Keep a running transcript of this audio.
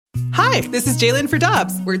Hi, this is Jalen for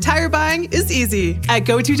Dobbs, where tire buying is easy. At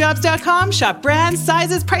GoToDobbs.com, shop brands,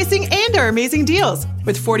 sizes, pricing, and our amazing deals.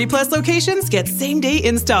 With 40-plus locations, get same-day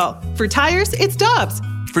install. For tires, it's Dobbs.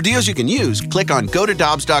 For deals you can use, click on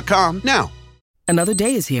GoToDobbs.com now. Another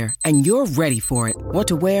day is here, and you're ready for it. What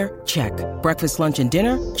to wear? Check. Breakfast, lunch, and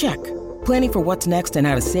dinner? Check. Planning for what's next and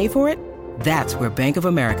how to save for it? That's where Bank of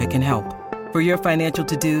America can help. For your financial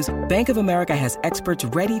to-dos, Bank of America has experts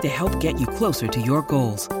ready to help get you closer to your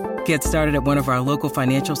goals. Get started at one of our local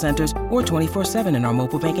financial centers or 24/7 in our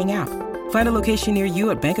mobile banking app. Find a location near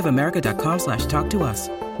you at bankofamerica.com/talktous.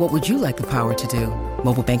 What would you like the power to do?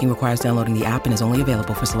 Mobile banking requires downloading the app and is only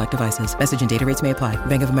available for select devices. Message and data rates may apply.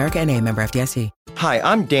 Bank of America N.A., member FDIC. Hi,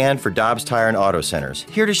 I'm Dan for Dobbs Tire and Auto Centers,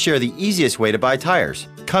 here to share the easiest way to buy tires.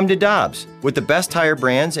 Come to Dobbs. With the best tire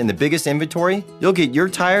brands and the biggest inventory, you'll get your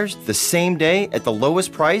tires the same day at the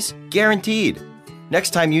lowest price, guaranteed.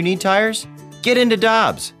 Next time you need tires, get into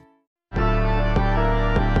Dobbs.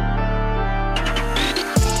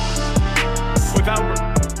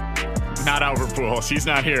 Not Albert Pujols. He's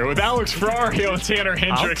not here. With Alex Ferrario and Tanner Hendrickson.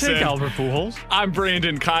 I'll take Albert Pujols. I'm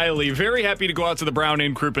Brandon Kiley. Very happy to go out to the Brown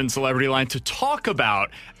and Crouppen Celebrity Line to talk about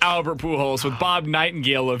Albert Pujols with Bob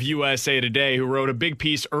Nightingale of USA Today, who wrote a big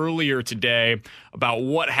piece earlier today about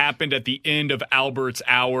what happened at the end of Albert's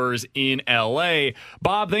hours in L.A.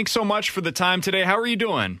 Bob, thanks so much for the time today. How are you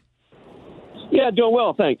doing? Yeah, doing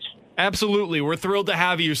well, thanks. Absolutely. We're thrilled to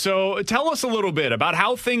have you. So tell us a little bit about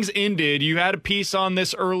how things ended. You had a piece on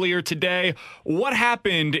this earlier today. What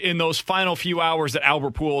happened in those final few hours that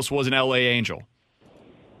Albert Pujols was an L.A. Angel?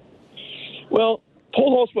 Well,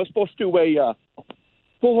 Pujols was supposed to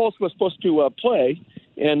play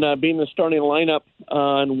and be in the starting lineup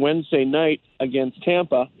on Wednesday night against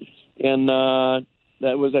Tampa. And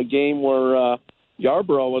that was a game where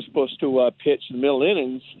Yarborough was supposed to pitch in the middle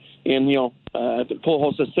innings. And,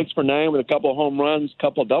 Pujols is 6 for 9 with a couple of home runs, a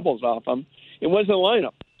couple of doubles off him. It wasn't in the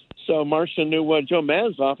lineup. So Marcia knew Joe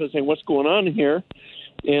Maddon's office saying, what's going on here?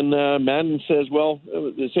 And Maddon says, well,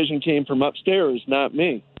 the decision came from upstairs, not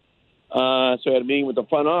me. So I had a meeting with the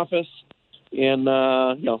front office, and,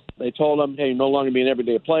 they told him, hey, no longer be an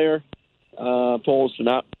everyday player. Pujols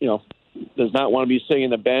does not want to be sitting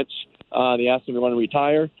on the bench. They asked him if he wanted to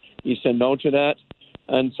retire. He said no to that.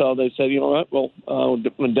 And so they said, you know what, well,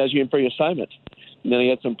 when Desi in for your assignment. And then he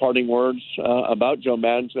had some parting words about Joe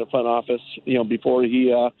Maddon to the front office, before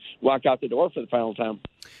he walked out the door for the final time.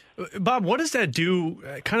 Bob, what does that do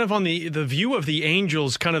kind of on the view of the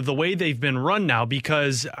Angels, kind of the way they've been run now?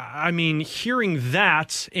 Because, I mean, hearing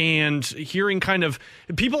that and hearing kind of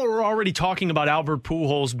people are already talking about Albert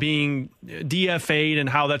Pujols being DFA'd and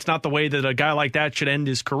how that's not the way that a guy like that should end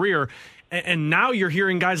his career. And now you're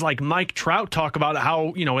hearing guys like Mike Trout talk about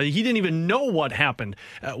how, he didn't even know what happened.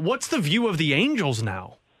 What's the view of the Angels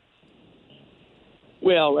now?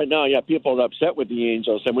 Well, right now, people are upset with the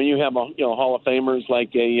Angels. And when you have, Hall of Famers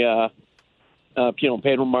like Pedro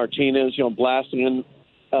Martinez, blasting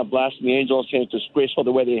the Angels, it's disgraceful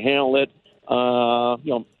the way they handle it.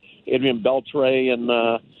 Adrian Beltre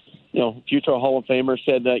and, future Hall of Famer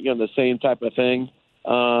said that, the same type of thing.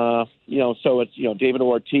 So it's, David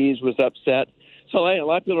Ortiz was upset. So a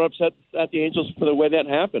lot of people are upset at the Angels for the way that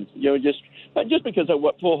happened, just because of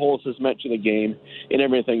what Pujols has meant to the game and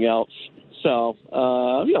everything else. So,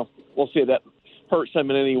 we'll see if that hurts them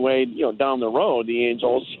in any way, down the road, the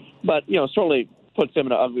Angels, but, certainly puts them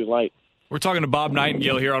in an ugly light. We're talking to Bob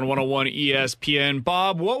Nightingale here on 101 ESPN.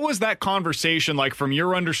 Bob, what was that conversation like from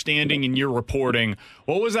your understanding and your reporting?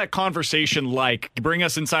 What was that conversation like? Bring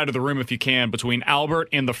us inside of the room if you can between Albert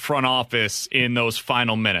and the front office in those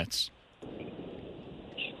final minutes.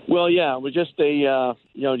 Well, yeah, it was just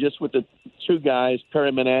just with the two guys,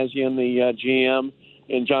 Perry Manassian, the GM,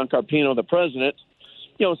 and John Carpino, the president,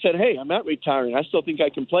 said, hey, I'm not retiring. I still think I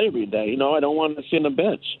can play every day. I don't want to sit on the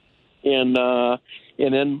bench. And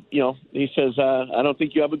then, he says, I don't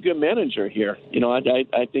think you have a good manager here.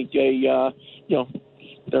 I think there's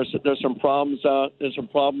some problems. There's some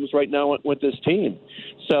problems right now with this team.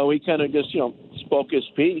 So he kind of just, spoke his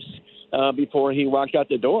piece before he walked out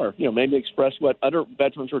the door. Maybe expressed what other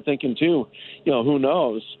veterans were thinking too. Who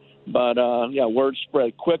knows? But word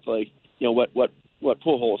spread quickly. What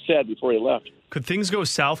Pujols said before he left. Could things go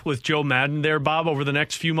south with Joe Maddon there, Bob, over the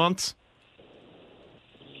next few months?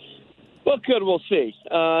 Well, we'll see.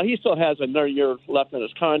 He still has another year left in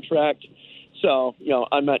his contract. So,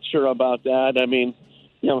 I'm not sure about that. I mean,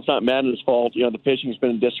 it's not Maddon's fault. The pitching's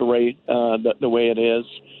been in disarray the way it is.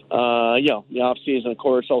 The offseason, of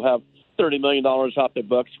course, they'll have $30 million off the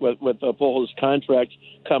books with Pujols' contract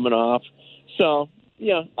coming off. So,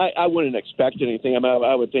 I wouldn't expect anything. I mean,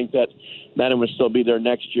 I would think that Madden would still be there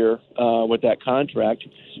next year with that contract.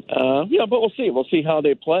 But we'll see. We'll see how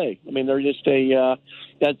they play. I mean, they're just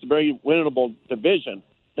that's a very winnable division.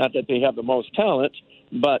 Not that they have the most talent,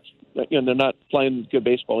 but they're not playing good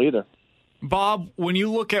baseball either. Bob, when you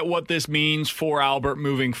look at what this means for Albert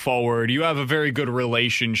moving forward, you have a very good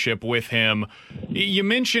relationship with him. You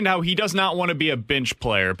mentioned how he does not want to be a bench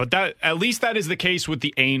player, but that at least that is the case with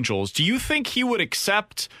the Angels. Do you think he would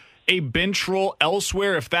accept a bench role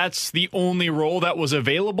elsewhere if that's the only role that was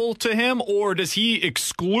available to him, or does he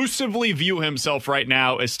exclusively view himself right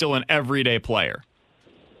now as still an everyday player?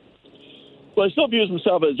 Well, he still views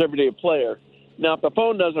himself as an everyday player. Now, if the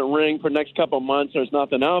phone doesn't ring for the next couple of months, there's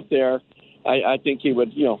nothing out there, I think he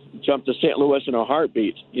would, jump to St. Louis in a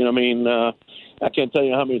heartbeat. I can't tell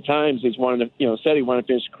you how many times he's wanted to, said he wanted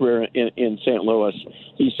to finish his career in St. Louis.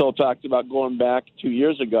 He still talked about going back 2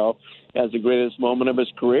 years ago as the greatest moment of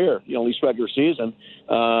his career, at least regular season.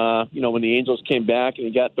 When the Angels came back and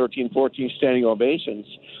he got 13, 14 standing ovations.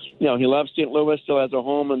 He loves St. Louis, still has a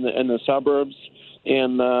home in the suburbs.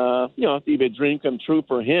 And, it'd be a dream come true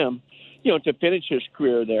for him, to finish his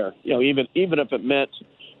career there, even if it meant,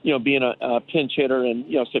 being a pinch hitter in,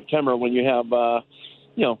 September when you have,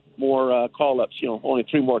 more call-ups, only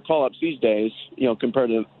 3 more call-ups these days, compared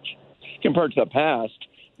to the past.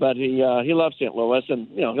 But he loves St. Louis, and,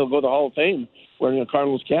 he'll go to the Hall of Fame wearing a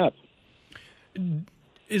Cardinals cap.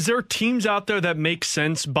 Is there teams out there that make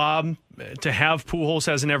sense, Bob, to have Pujols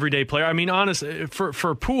as an everyday player? I mean, honestly, for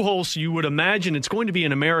Pujols, you would imagine it's going to be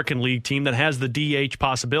an American League team that has the DH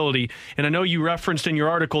possibility. And I know you referenced in your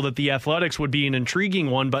article that the Athletics would be an intriguing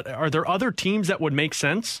one, but are there other teams that would make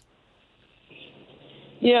sense?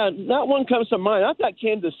 Yeah, not one comes to mind. I thought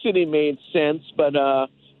Kansas City made sense, but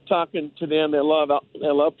talking to them, they love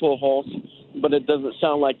Pujols, but it doesn't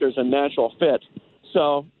sound like there's a natural fit.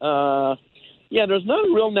 So, there's not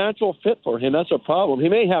a real natural fit for him. That's a problem. He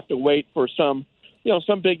may have to wait for some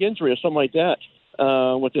big injury or something like that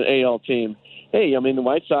with the AL team. Hey, I mean, the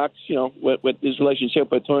White Sox, with his relationship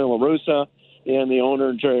with Tony La Russa and the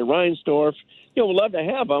owner, Jerry Reinsdorf, would love to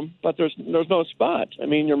have him, but there's no spot. I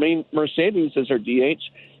mean, your main Mercedes is their DH.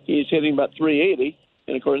 He's hitting about 380,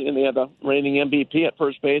 and of course, they have the reigning MVP at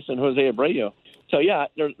first base and Jose Abreu. So,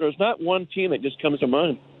 there's not one team that just comes to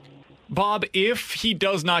mind. Bob, if he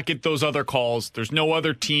does not get those other calls, there's no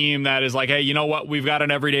other team that is like, hey, you know what, we've got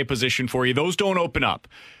an everyday position for you. Those don't open up.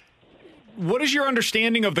 What is your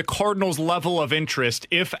understanding of the Cardinals' level of interest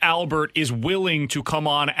if Albert is willing to come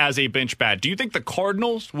on as a bench bat? Do you think the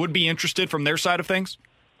Cardinals would be interested from their side of things?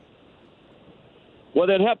 Well,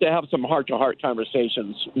 they'd have to have some heart-to-heart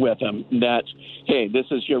conversations with him that, hey, this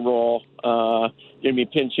is your role. You're going to be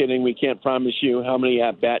pinch hitting. We can't promise you how many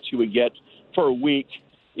at-bats you would get for a week.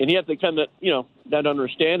 And you have to come to, that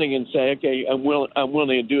understanding and say, okay, I'm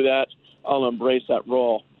willing to do that. I'll embrace that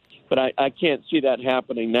role. But I can't see that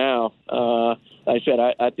happening now. I said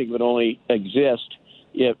I think it would only exist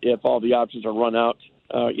if all the options are run out,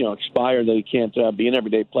 expire, that he can't be an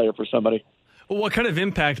everyday player for somebody. Well, what kind of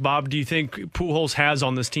impact, Bob, do you think Pujols has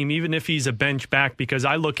on this team, even if he's a bench back? Because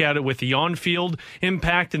I look at it with the on-field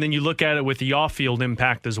impact, and then you look at it with the off-field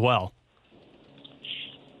impact as well.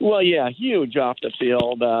 Well, yeah, huge off the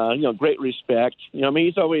field. Great respect.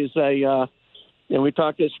 He's always we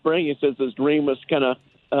talked this spring. He says his dream was kind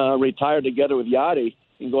of retire together with Yachty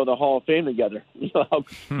and go to the Hall of Fame together.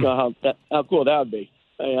 How cool that would be.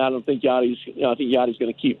 I don't think Yachty's. I think Yachty's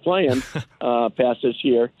going to keep playing past this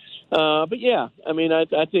year. But yeah, I mean, I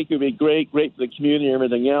think it would be great for the community and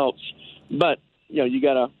everything else. But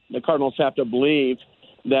the Cardinals have to believe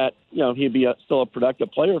that he'd be still a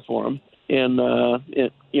productive player for them. And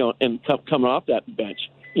coming off that bench,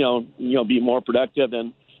 be more productive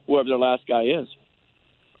than whoever their last guy is.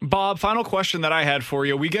 Bob, final question that I had for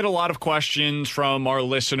you. We get a lot of questions from our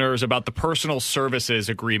listeners about the personal services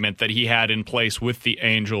agreement that he had in place with the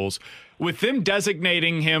Angels. With them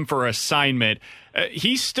designating him for assignment,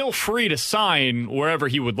 he's still free to sign wherever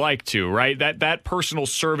he would like to, right? That personal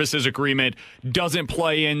services agreement doesn't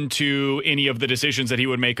play into any of the decisions that he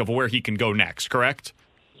would make of where he can go next, correct?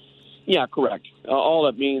 Yeah, correct. All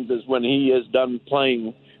it means is when he is done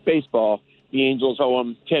playing baseball, the Angels owe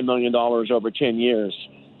him $10 million over 10 years.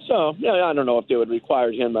 So, I don't know if they would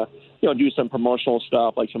require him to, do some promotional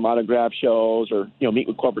stuff like some autograph shows or, meet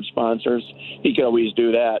with corporate sponsors. He could always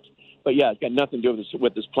do that. But, yeah, it's got nothing to do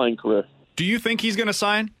with his playing career. Do you think he's going to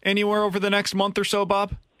sign anywhere over the next month or so,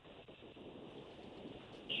 Bob?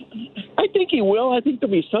 I think he will. I think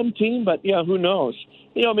there'll be some team, but yeah, who knows?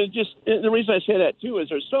 You know, I mean, just the reason I say that too is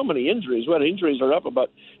there's so many injuries. What injuries are up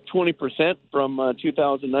about 20% from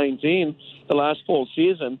 2019, the last full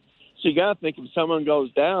season. So you got to think if someone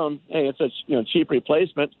goes down, hey, it's a cheap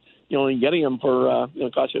replacement. You know, and getting them for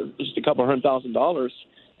cost you just a couple $100,000.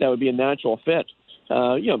 That would be a natural fit.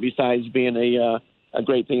 Besides being a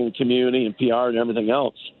great thing in the community and PR and everything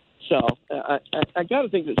else. So I got to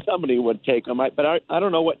think that somebody would take him, but I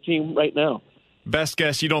don't know what team right now. Best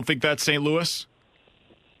guess, you don't think that's St. Louis?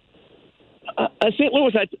 St.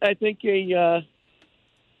 Louis, I think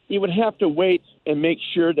he would have to wait and make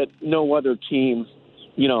sure that no other team,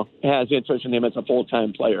 has interest in him as a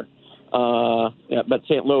full-time player. But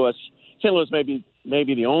St. Louis may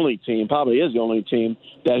be the only team, probably is the only team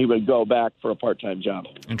that he would go back for a part-time job.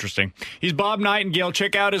 Interesting. He's Bob Nightingale.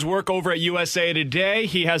 Check out his work over at USA Today.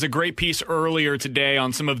 He has a great piece earlier today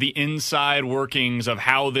on some of the inside workings of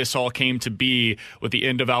how this all came to be with the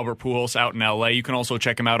end of Albert Pujols out in L.A. You can also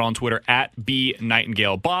check him out on Twitter at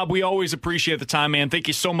 @BNightingale. Bob, we always appreciate the time, man. Thank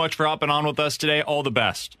you so much for hopping on with us today. All the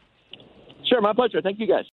best. Sure, my pleasure. Thank you, guys.